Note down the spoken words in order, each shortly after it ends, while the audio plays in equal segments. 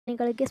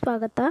ಗಳಿಗೆ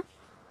ಸ್ವಾಗತ.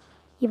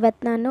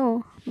 ಇವತ್ತು ನಾನು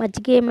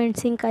ಮಜ್ಜಿಗೆ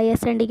ಮೆಣಸಿನಕಾಯಿ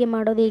ಸಂಡಿಗೆ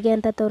ಮಾಡೋದು ಹೇಗೆ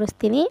ಅಂತ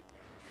ತೋರಿಸ್ತೀನಿ.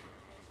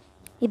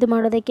 ಇದು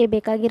ಮಾಡೋದಕ್ಕೆ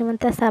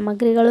ಬೇಕಾಗಿರುವಂಥ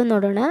ಸಾಮಗ್ರಿಗಳು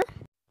ನೋಡೋಣ.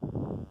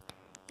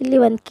 ಇಲ್ಲಿ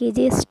 1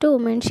 kg ಅಷ್ಟು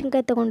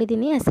ಮೆಣಸಿನಕಾಯಿ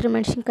ತೊಗೊಂಡಿದ್ದೀನಿ. ಹಸಿರು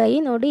ಮೆಣಸಿನಕಾಯಿ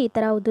ನೋಡಿ ಈ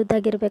ಥರ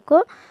ಉದ್ದುದ್ದಾಗಿರಬೇಕು.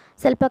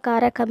 ಸ್ವಲ್ಪ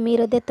ಖಾರ ಕಮ್ಮಿ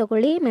ಇರೋದೇ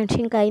ತೊಗೊಳ್ಳಿ.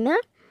 ಮೆಣಸಿನಕಾಯಿನ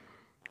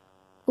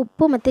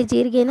ಉಪ್ಪು ಮತ್ತು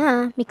ಜೀರಿಗೆನ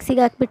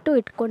ಮಿಕ್ಸಿಗೆ ಹಾಕಿಬಿಟ್ಟು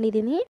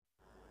ಇಟ್ಕೊಂಡಿದ್ದೀನಿ.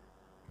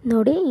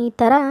 ನೋಡಿ ಈ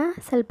ಥರ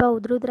ಸ್ವಲ್ಪ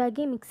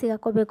ಉದ್ರಾಗಿ ಮಿಕ್ಸಿಗೆ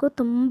ಹಾಕ್ಕೋಬೇಕು.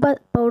 ತುಂಬ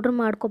ಪೌಡ್ರ್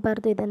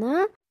ಮಾಡ್ಕೋಬಾರ್ದು ಇದನ್ನು.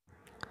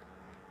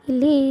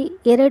 ಇಲ್ಲಿ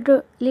 2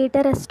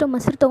 ಲೀಟರಷ್ಟು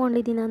ಮೊಸರು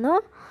ತೊಗೊಂಡಿದ್ದೀನಿ ನಾನು.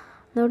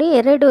 ನೋಡಿ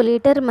 2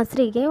 ಲೀಟರ್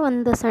ಮೊಸರಿಗೆ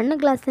ಒಂದು ಸಣ್ಣ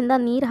ಗ್ಲಾಸಿಂದ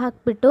ನೀರು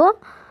ಹಾಕಿಬಿಟ್ಟು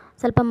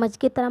ಸ್ವಲ್ಪ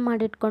ಮಜ್ಜಿಗೆ ಥರ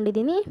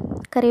ಮಾಡಿಟ್ಕೊಂಡಿದ್ದೀನಿ.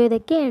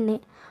 ಕರಿಯೋದಕ್ಕೆ ಎಣ್ಣೆ.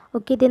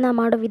 ಓಕೆ, ಇದನ್ನು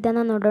ಮಾಡೋ ವಿಧಾನ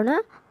ನೋಡೋಣ.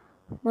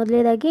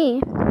 ಮೊದಲನೇದಾಗಿ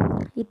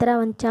ಈ ಥರ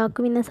ಒಂದು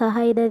ಚಾಕುವಿನ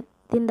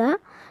ಸಹಾಯದಿಂದ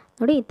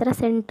ನೋಡಿ ಈ ಥರ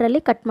ಸೆಂಟ್ರಲ್ಲಿ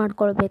ಕಟ್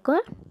ಮಾಡ್ಕೊಳ್ಬೇಕು.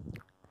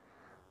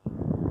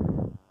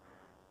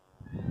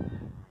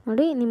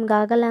 ನೋಡಿ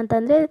ನಿಮ್ಗಾಗಲ್ಲ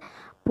ಅಂತಂದರೆ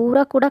ಪೂರ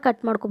ಕೂಡ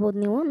ಕಟ್ ಮಾಡ್ಕೋಬೋದು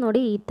ನೀವು.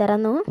 ನೋಡಿ ಈ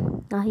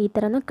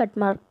ಥರನೂ ಕಟ್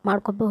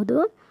ಮಾಡ್ಕೋಬಹುದು.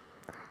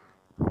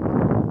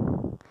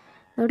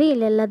 ನೋಡಿ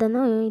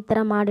ಇಲ್ಲೆಲ್ಲದನ್ನು ಈ ಥರ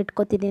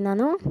ಮಾಡಿಟ್ಕೋತಿದ್ದೀನಿ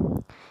ನಾನು.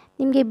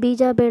 ನಿಮಗೆ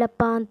ಬೀಜ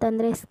ಬೇಡಪ್ಪ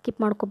ಅಂತಂದರೆ ಸ್ಕಿಪ್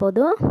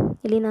ಮಾಡ್ಕೋಬೋದು.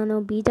 ಇಲ್ಲಿ ನಾನು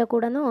ಬೀಜ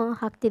ಕೂಡ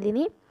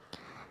ಹಾಕ್ತಿದ್ದೀನಿ.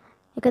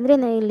 ಯಾಕಂದರೆ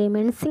ನಾನು ಇಲ್ಲಿ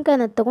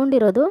ಮೆಣಸಿನ್ಕಾಯಿನ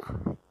ತೊಗೊಂಡಿರೋದು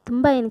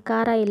ತುಂಬ ಏನು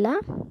ಖಾರ ಇಲ್ಲ,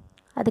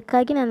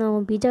 ಅದಕ್ಕಾಗಿ ನಾನು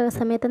ಬೀಜ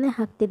ಸಮೇತನೇ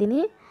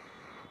ಹಾಕ್ತಿದ್ದೀನಿ.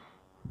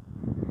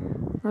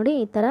 ನೋಡಿ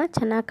ಈ ಥರ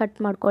ಚೆನ್ನಾಗಿ ಕಟ್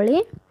ಮಾಡ್ಕೊಳ್ಳಿ.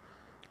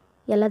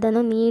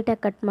 ಎಲ್ಲದನ್ನು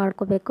ನೀಟಾಗಿ ಕಟ್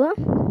ಮಾಡ್ಕೋಬೇಕು.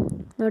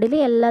 ನೋಡಿಲಿ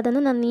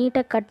ಎಲ್ಲದನ್ನು ನಾನು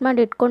ನೀಟಾಗಿ ಕಟ್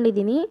ಮಾಡಿ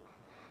ಇಟ್ಕೊಂಡಿದ್ದೀನಿ.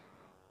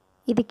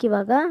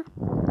 ಇದಕ್ಕಿವಾಗ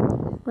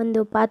ಒಂದು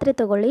ಪಾತ್ರೆ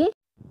ತಗೊಳ್ಳಿ.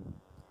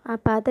 ಆ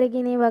ಪಾತ್ರೆಗೆ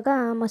ಇವಾಗ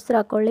ಮೊಸರು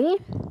ಹಾಕ್ಕೊಳ್ಳಿ.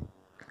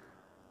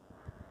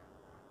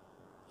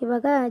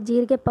 ಇವಾಗ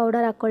ಜೀರಿಗೆ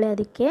ಪೌಡರ್ ಹಾಕ್ಕೊಳ್ಳಿ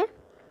ಅದಕ್ಕೆ.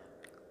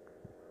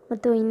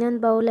 ಮತ್ತು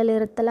ಇನ್ನೊಂದು ಬೌಲಲ್ಲಿ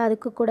ಇರುತ್ತಲ್ಲ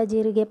ಅದಕ್ಕೂ ಕೂಡ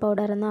ಜೀರಿಗೆ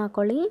ಪೌಡರನ್ನು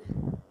ಹಾಕ್ಕೊಳ್ಳಿ.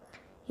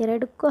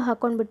 ಎರಡಕ್ಕೂ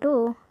ಹಾಕ್ಕೊಂಡ್ಬಿಟ್ಟು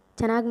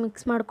ಚೆನ್ನಾಗಿ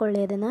ಮಿಕ್ಸ್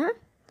ಮಾಡ್ಕೊಳ್ಳಿ ಅದನ್ನು.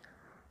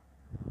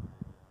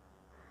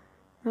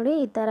 ನೋಡಿ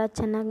ಈ ಥರ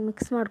ಚೆನ್ನಾಗಿ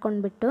ಮಿಕ್ಸ್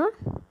ಮಾಡ್ಕೊಂಡ್ಬಿಟ್ಟು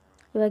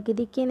ಇವಾಗ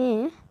ಇದಕ್ಕೇ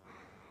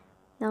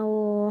ನಾವು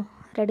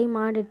ರೆಡಿ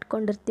ಮಾಡಿ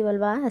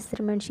ಇಟ್ಕೊಂಡಿರ್ತೀವಲ್ವ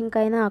ಹಸಿರು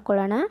ಮೆಣಸಿನ್ಕಾಯಿನ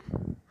ಹಾಕ್ಕೊಳ್ಳೋಣ.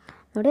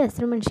 ನೋಡಿ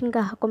ಹಸಿರು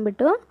ಮೆಣಸಿನ್ಕಾಯಿ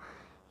ಹಾಕ್ಕೊಂಡ್ಬಿಟ್ಟು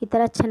ಈ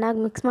ಥರ ಚೆನ್ನಾಗಿ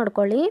ಮಿಕ್ಸ್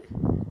ಮಾಡ್ಕೊಳ್ಳಿ.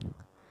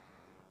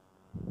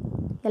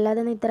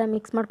 ಎಲ್ಲದನ್ನು ಈ ಥರ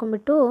ಮಿಕ್ಸ್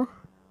ಮಾಡ್ಕೊಂಡ್ಬಿಟ್ಟು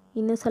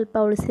ಇನ್ನೂ ಸ್ವಲ್ಪ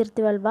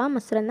ಉಳಿಸಿರ್ತೀವಲ್ವ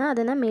ಮೊಸರನ್ನು,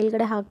 ಅದನ್ನು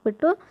ಮೇಲ್ಗಡೆ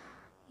ಹಾಕಿಬಿಟ್ಟು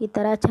ಈ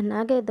ಥರ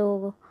ಚೆನ್ನಾಗಿ ಅದು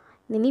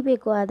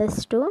ನೆನಿಬೇಕು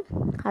ಆದಷ್ಟು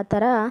ಆ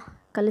ಥರ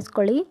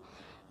ಕಲಿಸ್ಕೊಳ್ಳಿ.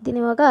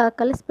 ಇದನ್ನಿವಾಗ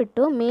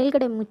ಕಲಿಸ್ಬಿಟ್ಟು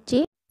ಮೇಲ್ಗಡೆ ಮುಚ್ಚಿ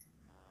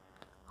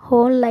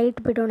ಹೋಲ್ ಲೈಟ್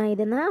ಬಿಡೋಣ.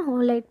 ಇದನ್ನು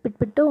ಹೋಲ್ ಲೈಟ್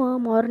ಬಿಟ್ಬಿಟ್ಟು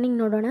ಮಾರ್ನಿಂಗ್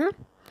ನೋಡೋಣ.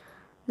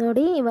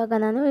 ನೋಡಿ ಇವಾಗ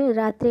ನಾನು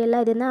ರಾತ್ರಿ ಎಲ್ಲ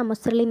ಇದನ್ನು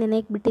ಮೊಸರಲ್ಲಿ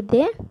ನೆನೆಯಕ್ಕೆ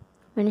ಬಿಟ್ಟಿದ್ದೆ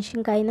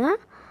ಮೆಣಸಿನ್ಕಾಯಿನ.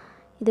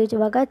 ಇದು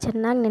ಇವಾಗ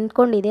ಚೆನ್ನಾಗಿ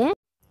ನೆನ್ಕೊಂಡಿದೆ.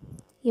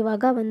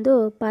 ಇವಾಗ ಒಂದು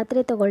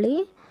ಪಾತ್ರೆ ತಗೊಳ್ಳಿ.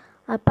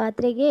 ಆ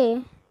ಪಾತ್ರೆಗೆ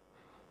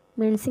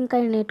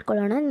ಮೆಣಸಿನ್ಕಾಯಿನ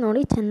ಇಟ್ಕೊಳ್ಳೋಣ.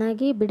 ನೋಡಿ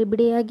ಚೆನ್ನಾಗಿ ಬಿಡಿ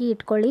ಬಿಡಿಯಾಗಿ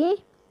ಇಟ್ಕೊಳ್ಳಿ.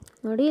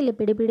 ನೋಡಿ ಇಲ್ಲಿ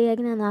ಬಿಡಿ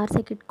ಬಿಡಿಯಾಗಿ ನಾನು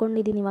ಆರ್ಸಕ್ಕೆ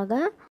ಇಟ್ಕೊಂಡಿದ್ದೀನಿ. ಇವಾಗ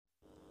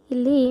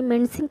ಇಲ್ಲಿ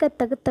ಮೆಣಸಿನ್ಕಾಯಿ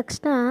ತೆಗೆದ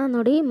ತಕ್ಷಣ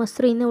ನೋಡಿ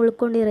ಮೊಸರು ಇನ್ನೂ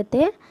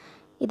ಉಳ್ಕೊಂಡಿರುತ್ತೆ.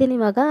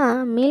 ಇದನ್ನಿವಾಗ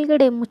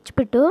ಮೇಲ್ಗಡೆ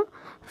ಮುಚ್ಚಿಬಿಟ್ಟು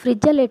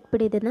ಫ್ರಿಜ್ಜಲ್ಲಿ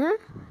ಇಟ್ಬಿಡಿ. ಇದನ್ನು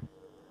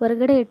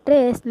ಹೊರಗಡೆ ಇಟ್ಟರೆ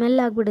ಸ್ಮೆಲ್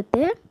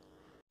ಆಗಿಬಿಡುತ್ತೆ.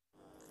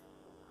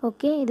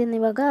 ಓಕೆ,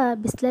 ಇದನ್ನಿವಾಗ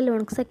ಬಿಸಿಲಲ್ಲಿ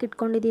ಒಣಗ್ಸೋಕೆ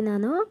ಇಟ್ಕೊಂಡಿದ್ದೀನಿ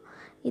ನಾನು.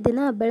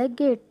 ಇದನ್ನು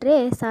ಬೆಳಗ್ಗೆ ಇಟ್ಟರೆ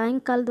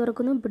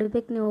ಸಾಯಂಕಾಲದವರೆಗೂ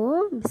ಬಿಡಬೇಕು ನೀವು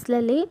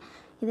ಬಿಸಿಲಲ್ಲಿ.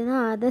 ಇದನ್ನು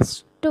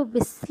ಆದಷ್ಟು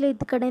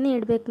ಬಿಸಿಲಿದ್ದ ಕಡೆನೇ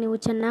ಇಡಬೇಕು ನೀವು,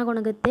 ಚೆನ್ನಾಗಿ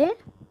ಒಣಗುತ್ತೆ.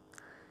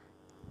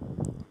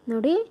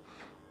 ನೋಡಿ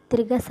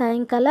ತಿರ್ಗಾ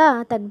ಸಾಯಂಕಾಲ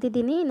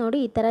ತೆಗ್ದಿದ್ದೀನಿ. ನೋಡಿ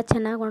ಈ ಥರ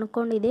ಚೆನ್ನಾಗಿ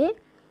ಒಣ್ಕೊಂಡಿದೆ.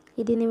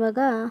 ಇದನ್ನಿವಾಗ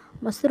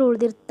ಮೊಸರು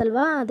ಉಳಿದಿರ್ತಲ್ವ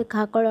ಅದಕ್ಕೆ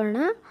ಹಾಕ್ಕೊಳ್ಳೋಣ.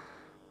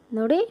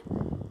 ನೋಡಿ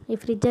ಈ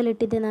ಫ್ರಿಜ್ಜಲ್ಲಿ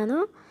ಇಟ್ಟಿದ್ದೆ ನಾನು.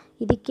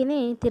 ಇದಕ್ಕೇ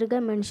ತಿರ್ಗಾ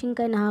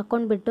ಮೆಣಸಿನ್ಕಾಯಿನ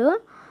ಹಾಕ್ಕೊಂಡ್ಬಿಟ್ಟು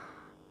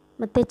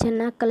ಮತ್ತು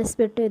ಚೆನ್ನಾಗಿ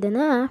ಕಲಿಸ್ಬಿಟ್ಟು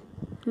ಇದನ್ನು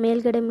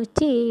ಮೇಲ್ಗಡೆ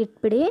ಮುಚ್ಚಿ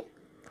ಇಟ್ಬಿಡಿ.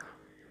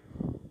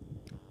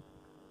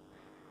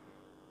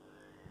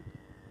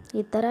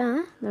 ಈ ಥರ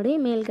ನೋಡಿ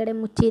ಮೇಲ್ಗಡೆ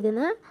ಮುಚ್ಚಿ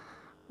ಇದನ್ನು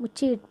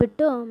ಮುಚ್ಚಿ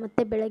ಇಟ್ಬಿಟ್ಟು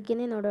ಮತ್ತೆ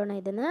ಬೆಳಗ್ಗೆನೇ ನೋಡೋಣ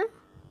ಇದನ್ನು.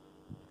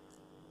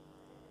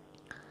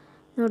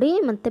 ನೋಡಿ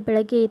ಮತ್ತೆ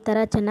ಬೆಳಗ್ಗೆ ಈ ಥರ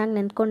ಚೆನ್ನಾಗಿ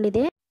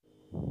ನೆನ್ಕೊಂಡಿದೆ.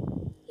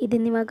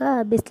 ಇದನ್ನಿವಾಗ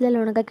ಬಿಸಿಲಲ್ಲಿ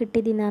ಒಣಗಕ್ಕೆ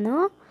ಇಟ್ಟಿದ್ದೀನಿ ನಾನು.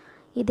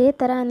 ಇದೇ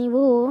ಥರ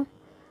ನೀವು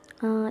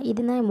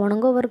ಇದನ್ನು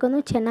ಒಣಗೋವರೆಗೂ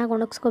ಚೆನ್ನಾಗಿ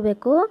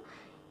ಒಣಗಿಸ್ಕೋಬೇಕು.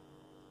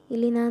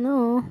 ಇಲ್ಲಿ ನಾನು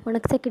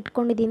ಒಣಗ್ಸಕ್ಕೆ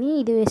ಇಟ್ಕೊಂಡಿದ್ದೀನಿ.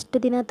 ಇದು ಎಷ್ಟು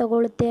ದಿನ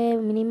ತೊಗೊಳುತ್ತೆ,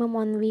 ಮಿನಿಮಮ್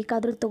 1 ವೀಕ್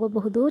ಆದರೂ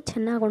ತೊಗೋಬಹುದು.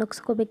 ಚೆನ್ನಾಗಿ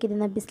ಒಣಗಿಸ್ಕೋಬೇಕು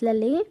ಇದನ್ನು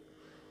ಬಿಸಿಲಲ್ಲಿ.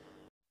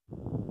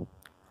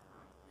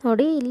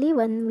 ನೋಡಿ ಇಲ್ಲಿ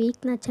 1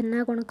 ವೀಕ್ನ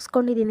ಚೆನ್ನಾಗಿ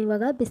ಒಣಗಿಸ್ಕೊಂಡಿದ್ದೀನಿ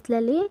ಇವಾಗ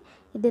ಬಿಸಿಲಲ್ಲಿ.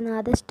 ಇದನ್ನು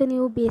ಆದಷ್ಟು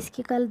ನೀವು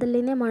ಬೇಸಿಗೆ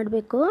ಕಾಲದಲ್ಲೇ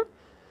ಮಾಡಬೇಕು.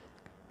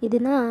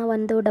 ಇದನ್ನು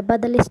ಒಂದು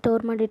ಡಬ್ಬದಲ್ಲಿ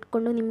ಸ್ಟೋರ್ ಮಾಡಿ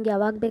ಇಟ್ಕೊಂಡು ನಿಮ್ಗೆ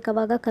ಯಾವಾಗ ಬೇಕು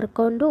ಆವಾಗ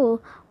ಕರ್ಕೊಂಡು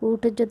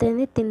ಊಟದ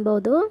ಜೊತೆನೇ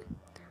ತಿನ್ಬೋದು.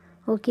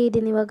 ಓಕೆ,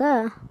 ಇದನ್ನಿವಾಗ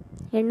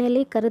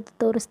ಎಣ್ಣೆಯಲ್ಲಿ ಕರೆದು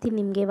ತೋರಿಸ್ತೀನಿ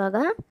ನಿಮಗೆ. ಇವಾಗ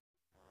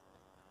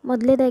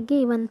ಮೊದಲೇದಾಗಿ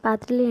ಒಂದು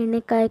ಪಾತ್ರೆಯಲ್ಲಿ ಎಣ್ಣೆ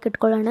ಕಾಯಕ್ಕೆ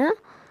ಇಟ್ಕೊಳ್ಳೋಣ.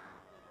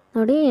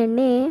 ನೋಡಿ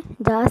ಎಣ್ಣೆ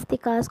ಜಾಸ್ತಿ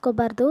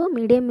ಕಾಯಿಸ್ಕೋಬಾರ್ದು,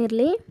 ಮೀಡಿಯಮ್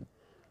ಇರಲಿ.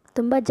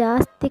 ತುಂಬ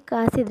ಜಾಸ್ತಿ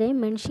ಕಾಯಿಸಿದರೆ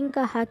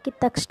ಮೆಣಸಿನ್ಕಾಯಿ ಹಾಕಿದ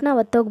ತಕ್ಷಣ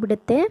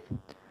ಒತ್ತೋಗ್ಬಿಡುತ್ತೆ.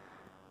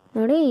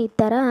 ನೋಡಿ ಈ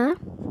ಥರ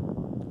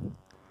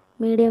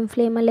ಮೀಡಿಯಮ್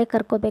ಫ್ಲೇಮಲ್ಲೇ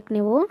ಕರ್ಕೋಬೇಕು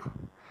ನೀವು.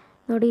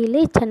 ನೋಡಿ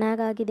ಇಲ್ಲಿ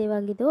ಚೆನ್ನಾಗಾಗಿದೆ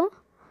ಇವಾಗಿದು.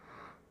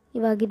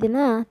 ಇವಾಗ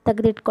ಇದನ್ನು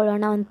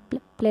ತೆಗೆದಿಟ್ಕೊಳ್ಳೋಣ ಒಂದು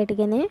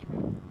ಪ್ಲೇಟ್ಗೆ.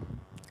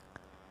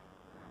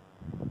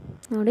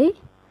 ನೋಡಿ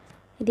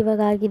ಇದು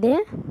ಇವಾಗ ಆಗಿದೆ.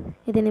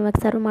 ಇದನ್ನ ಇವಾಗ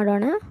ಸರ್ವ್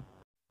ಮಾಡೋಣ.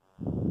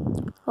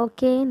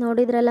 ಓಕೆ,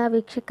 ನೋಡಿದ್ರಲ್ಲ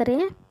ವೀಕ್ಷಕರೇ,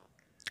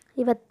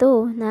 ಇವತ್ತು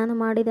ನಾನು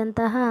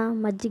ಮಾಡಿದಂತಹ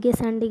ಮಜ್ಜಿಗೆ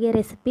ಸಂಡಿಗೆ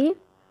ರೆಸಿಪಿ.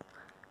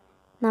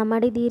 ನಾ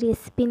ಮಾಡಿದ ಈ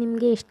ರೆಸಿಪಿ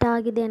ನಿಮಗೆ ಇಷ್ಟ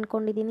ಆಗಿದೆ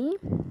ಅಂದ್ಕೊಂಡಿದ್ದೀನಿ.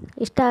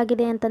 ಇಷ್ಟ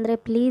ಆಗಿದೆ ಅಂತಂದರೆ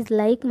ಪ್ಲೀಸ್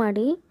ಲೈಕ್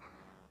ಮಾಡಿ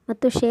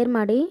ಮತ್ತು ಶೇರ್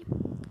ಮಾಡಿ.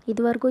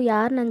 ಇದುವರೆಗೂ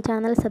ಯಾರು ನನ್ನ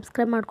ಚಾನಲ್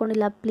ಸಬ್ಸ್ಕ್ರೈಬ್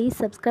ಮಾಡ್ಕೊಂಡಿಲ್ಲ ಪ್ಲೀಸ್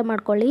ಸಬ್ಸ್ಕ್ರೈಬ್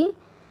ಮಾಡ್ಕೊಳ್ಳಿ.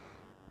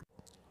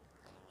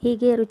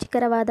 ಹೀಗೆ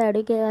ರುಚಿಕರವಾದ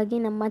ಅಡುಗೆಗಾಗಿ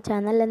ನಮ್ಮ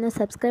ಚಾನಲನ್ನು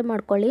ಸಬ್ಸ್ಕ್ರೈಬ್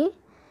ಮಾಡ್ಕೊಳ್ಳಿ.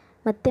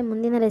 ಮತ್ತೆ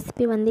ಮುಂದಿನ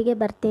ರೆಸಿಪಿ ಒಂದಿಗೆ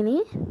ಬರ್ತೀನಿ.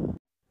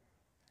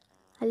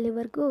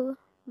 ಅಲ್ಲಿವರೆಗೂ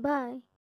ಬಾಯ್.